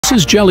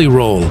This is Jelly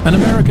Roll, an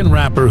American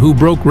rapper who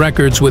broke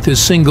records with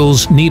his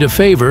singles Need a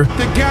Favor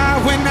The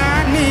guy when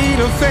I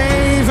need a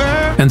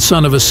favor and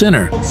Son of a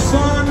Sinner.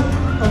 Son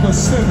of a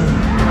sinner.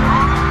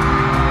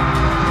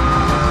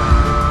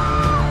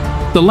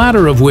 The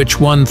latter of which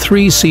won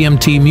 3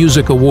 CMT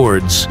Music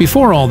Awards.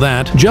 Before all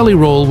that, Jelly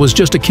Roll was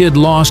just a kid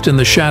lost in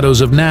the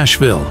shadows of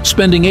Nashville,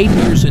 spending 8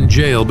 years in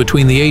jail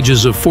between the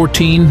ages of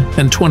 14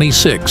 and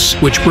 26,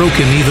 which broke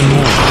him even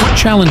more. What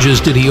challenges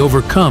did he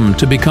overcome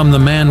to become the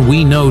man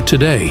we know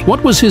today?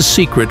 What was his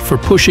secret for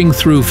pushing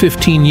through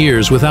 15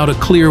 years without a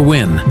clear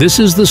win? This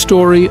is the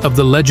story of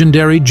the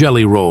legendary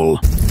Jelly Roll.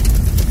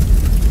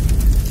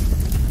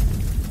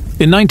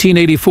 In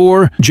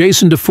 1984,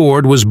 Jason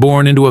DeFord was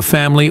born into a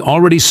family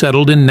already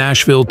settled in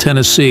Nashville,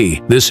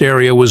 Tennessee. This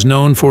area was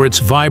known for its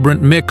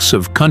vibrant mix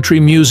of country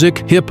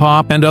music,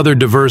 hip-hop, and other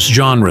diverse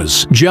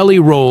genres. Jelly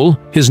Roll,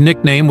 his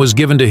nickname, was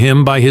given to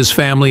him by his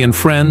family and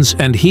friends,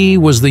 and he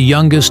was the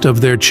youngest of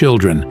their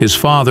children. His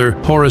father,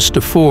 Horace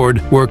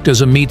DeFord, worked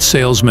as a meat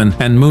salesman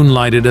and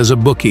moonlighted as a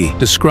bookie.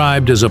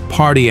 Described as a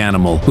party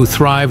animal who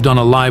thrived on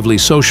a lively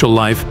social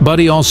life, but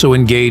he also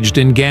engaged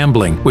in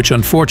gambling, which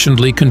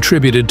unfortunately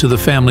contributed to the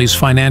family's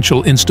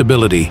financial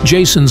instability.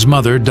 Jason's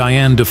mother,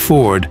 Diane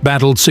DeFord,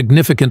 battled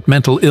significant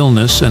mental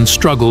illness and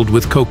struggled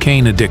with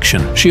cocaine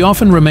addiction. She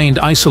often remained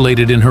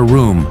isolated in her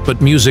room,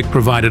 but music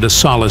provided a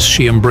solace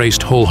she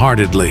embraced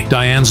wholeheartedly.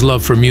 Diane's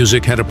love for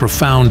music had a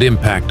profound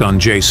impact on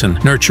Jason,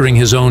 nurturing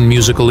his own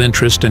musical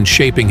interest and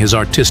shaping his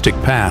artistic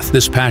path.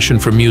 This passion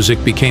for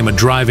music became a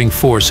driving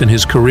force in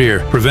his career,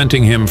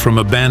 preventing him from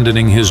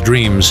abandoning his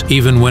dreams,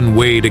 even when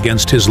weighed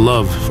against his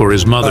love for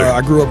his mother.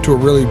 I grew up to a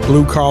really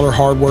blue-collar,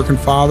 hard-working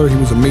father. He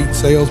was a meat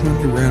salesman.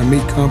 He ran a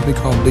meat company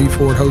called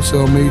DeFord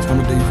Wholesale Meats. I'm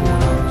a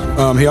DeFord officer.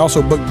 He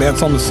also booked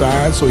bets on the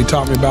side, so he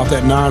taught me about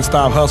that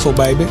non-stop hustle,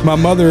 baby. My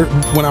mother,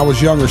 when I was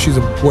younger, she's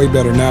way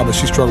better now, but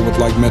she struggled with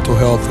like mental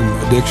health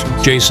and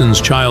addictions. Jason's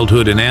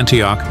childhood in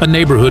Antioch, a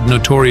neighborhood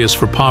notorious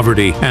for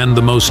poverty and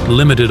the most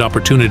limited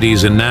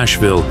opportunities in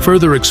Nashville,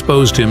 further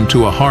exposed him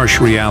to a harsh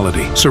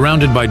reality.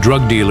 Surrounded by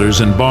drug dealers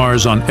and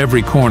bars on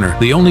every corner,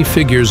 the only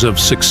figures of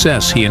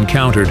success he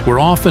encountered were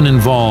often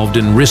involved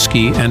in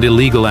risky and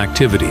illegal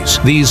activities.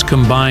 These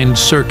combined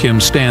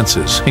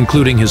circumstances,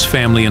 including his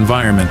family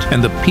environment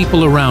and the people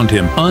around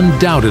him,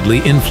 undoubtedly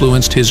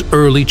influenced his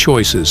early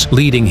choices,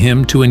 leading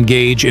him to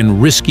engage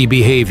in risky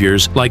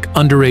behaviors like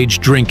underage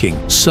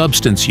drinking,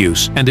 substance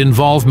use, and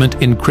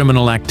involvement in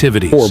criminal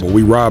activities. Horrible.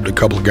 We robbed a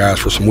couple of guys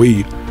for some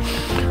weed,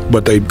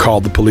 but they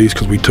called the police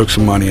because we took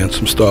some money and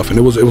some stuff, and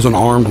it was an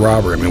armed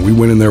robbery. I mean, we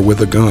went in there with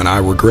a gun. I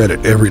regret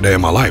it every day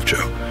of my life,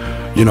 Joe.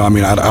 You know, I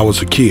mean, I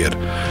was a kid.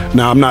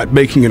 Now, I'm not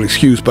making an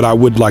excuse, but I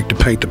would like to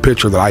paint the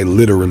picture that I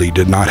literally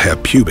did not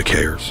have pubic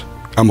hairs.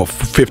 I'm a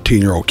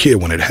 15-year-old kid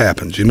when it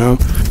happens, you know?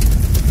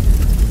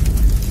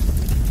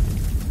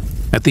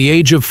 At the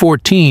age of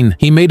 14,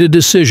 he made a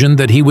decision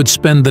that he would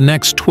spend the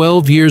next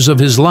 12 years of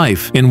his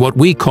life in what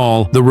we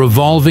call the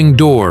revolving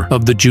door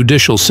of the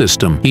judicial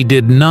system. He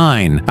did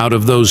 9 out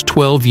of those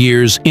 12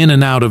 years in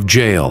and out of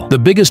jail. The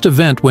biggest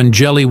event when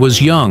Jelly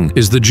was young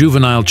is the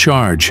juvenile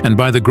charge, and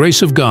by the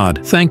grace of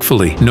God,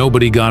 thankfully,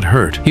 nobody got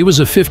hurt. He was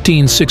a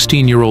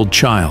 16-year-old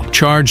child,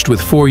 charged with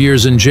 4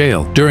 years in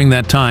jail. During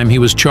that time, he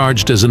was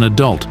charged as an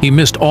adult. He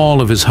missed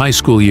all of his high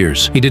school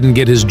years. He didn't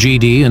get his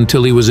GD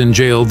until he was in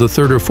jail the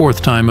 3rd or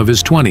 4th time of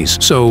his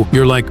 20s. So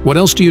you're like, what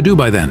else do you do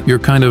by then? You're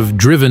kind of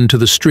driven to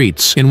the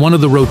streets. In one of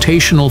the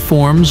rotational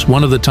forms,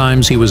 one of the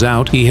times he was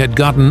out, he had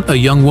gotten a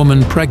young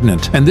woman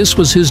pregnant, and this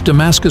was his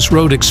Damascus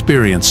Road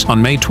experience.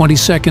 On May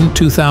 22nd,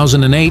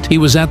 2008, he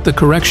was at the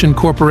Correction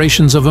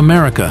Corporations of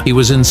America. He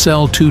was in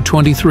cell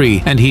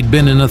 223, and he'd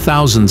been in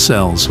 1,000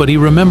 cells. But he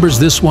remembers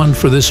this one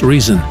for this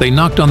reason. They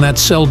knocked on that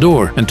cell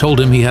door and told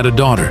him he had a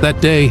daughter.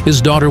 That day,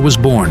 his daughter was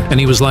born, and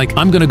he was like,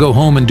 I'm gonna go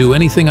home and do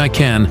anything I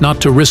can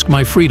not to risk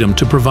my freedom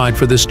to provide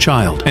for this child.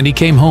 And he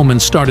came home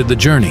and started the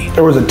journey.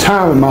 There was a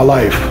time in my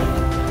life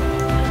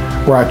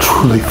where I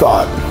truly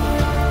thought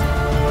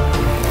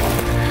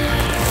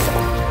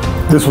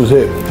this was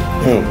it.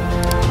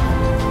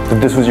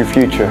 That this was your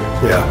future.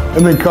 Yeah.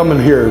 And then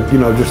coming here, you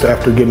know, just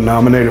after getting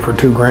nominated for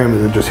 2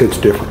 Grammys, it just hits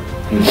different.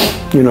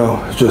 You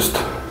know, it's just...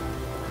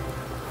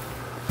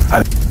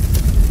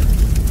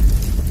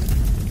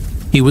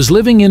 He was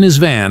living in his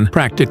van,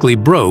 practically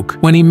broke,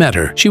 when he met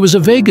her. She was a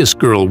Vegas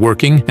girl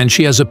working, and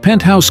she has a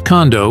penthouse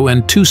condo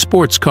and 2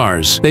 sports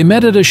cars. They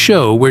met at a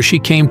show where she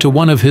came to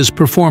one of his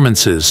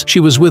performances. She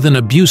was with an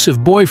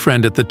abusive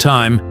boyfriend at the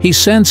time. He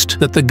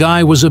sensed that the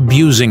guy was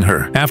abusing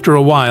her. After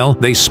a while,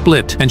 they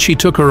split, and she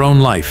took her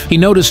own life. He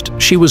noticed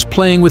she was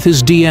playing with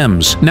his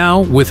DMs.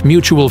 Now, with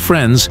mutual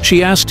friends,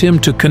 she asked him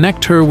to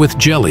connect her with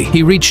Jelly.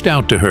 He reached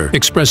out to her,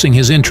 expressing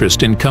his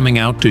interest in coming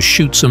out to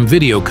shoot some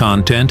video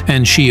content,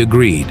 and she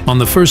agreed. On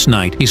the first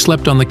night, he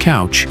slept on the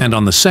couch, and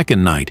on the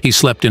second night, he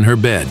slept in her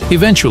bed.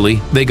 Eventually,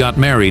 they got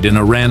married in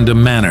a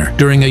random manner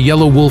during a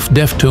Yellow Wolf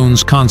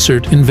Deftones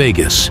concert in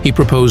Vegas. He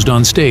proposed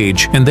on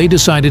stage, and they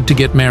decided to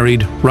get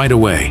married right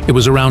away. It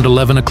was around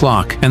 11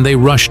 o'clock, and they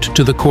rushed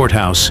to the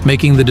courthouse,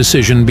 making the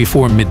decision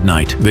before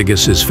midnight.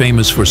 Vegas is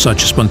famous for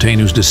such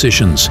spontaneous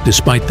decisions.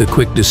 Despite the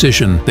quick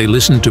decision, they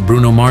listened to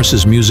Bruno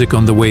Mars's music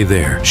on the way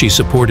there. She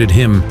supported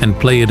him and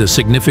played a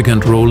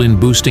significant role in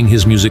boosting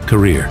his music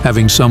career.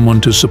 Having someone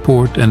to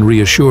support and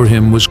reassure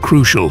him was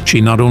crucial.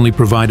 She not only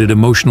provided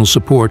emotional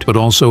support, but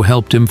also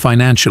helped him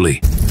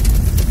financially.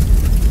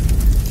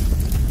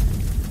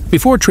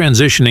 Before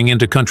transitioning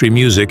into country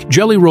music,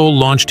 Jelly Roll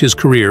launched his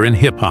career in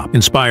hip-hop.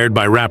 Inspired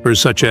by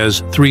rappers such as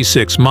 3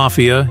 6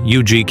 Mafia,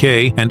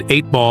 UGK, and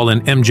 8 Ball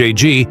and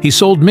MJG, he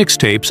sold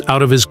mixtapes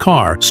out of his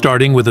car,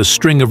 starting with a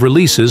string of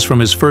releases from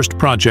his first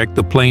project,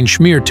 The Plain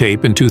Schmear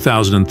Tape, in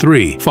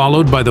 2003,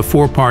 followed by the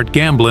 4-part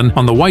Gamblin'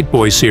 on the White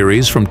Boy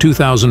series from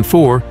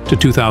 2004 to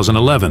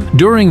 2011.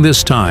 During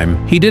this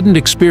time, he didn't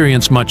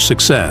experience much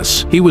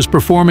success. He was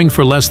performing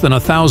for less than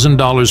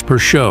 $1,000 per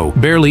show,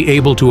 barely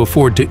able to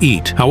afford to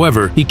eat.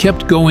 However, he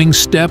kept going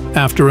step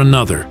after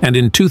another, and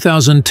in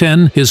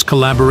 2010, his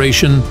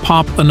collaboration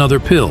Pop Another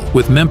Pill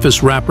with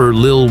Memphis rapper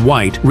Lil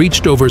White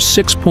reached over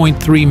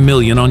 6.3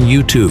 million on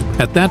YouTube.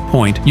 At that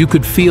point, you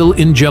could feel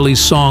in Jelly's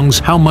songs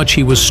how much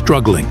he was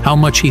struggling, how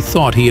much he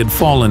thought he had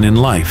fallen in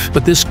life.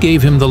 But this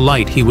gave him the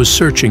light he was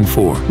searching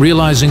for,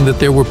 realizing that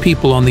there were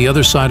people on the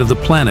other side of the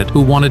planet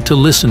who wanted to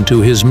listen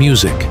to his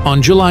music.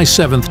 On July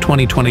 7,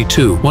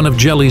 2022, one of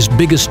Jelly's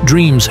biggest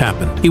dreams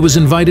happened. He was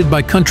invited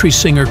by country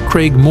singer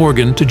Craig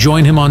Morgan to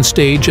join him on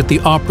stage at the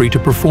Opry to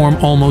perform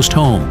Almost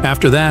Home.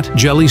 After that,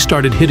 Jelly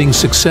started hitting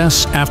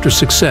success after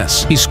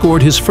success. He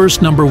scored his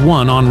first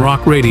 #1 on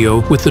rock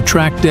radio with the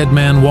track Dead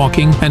Man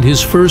Walking, and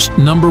his first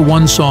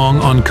 #1 song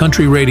on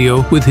country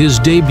radio with his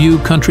debut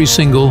country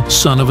single,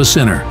 Son of a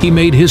Sinner. He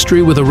made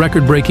history with a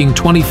record-breaking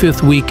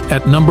 25th week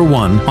at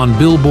 #1 on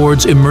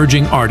Billboard's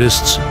Emerging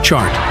Artists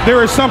chart.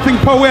 There is something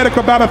poetic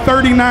about a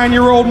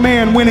 39-year-old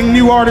man winning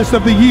New Artist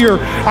of the Year.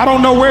 I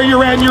don't know where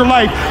you're at in your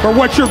life or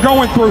what you're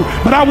going through,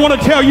 but I want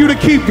to tell you to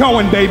keep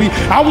going, baby.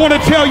 I want to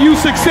tell you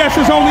success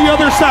is on the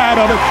other side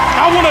of it.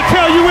 I want to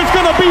tell you it's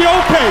going to be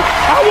okay.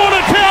 I want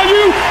to tell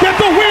you that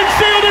the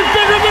windshield is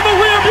bigger than the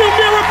rearview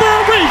mirror for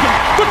a reason,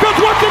 because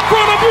what's in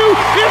front of you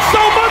is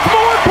so much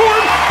more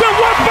important than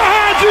what's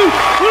behind you.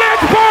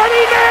 Let's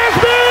party,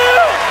 Nashville!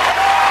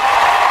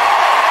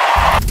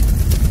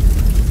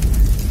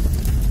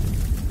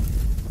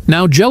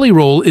 Now, Jelly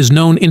Roll is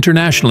known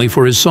internationally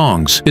for his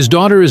songs. His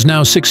daughter is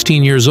now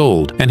 16 years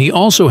old, and he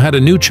also had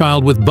a new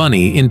child with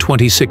Bunny in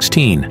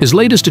 2016. His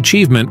latest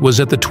achievement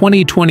was at the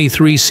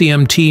 2023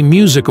 CMT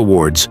Music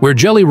Awards, where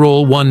Jelly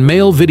Roll won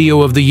Male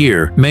Video of the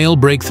Year, Male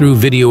Breakthrough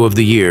Video of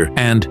the Year,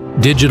 and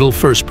Digital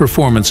First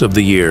Performance of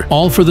the Year,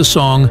 all for the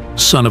song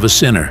Son of a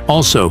Sinner.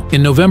 Also,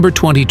 in November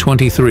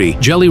 2023,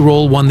 Jelly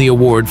Roll won the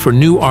award for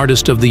New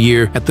Artist of the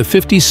Year at the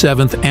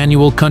 57th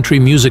Annual Country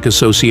Music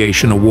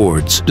Association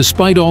Awards.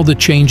 Despite all the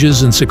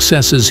changes and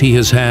successes he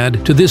has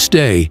had, to this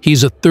day,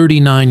 he's a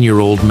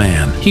 39-year-old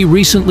man. He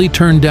recently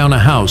turned down a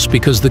house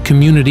because the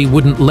community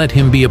wouldn't let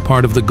him be a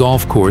part of the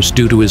golf course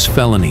due to his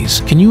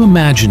felonies. Can you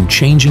imagine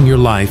changing your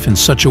life in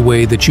such a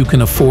way that you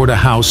can afford a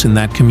house in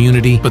that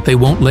community, but they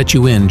won't let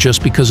you in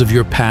just because of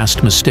your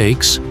past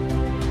mistakes?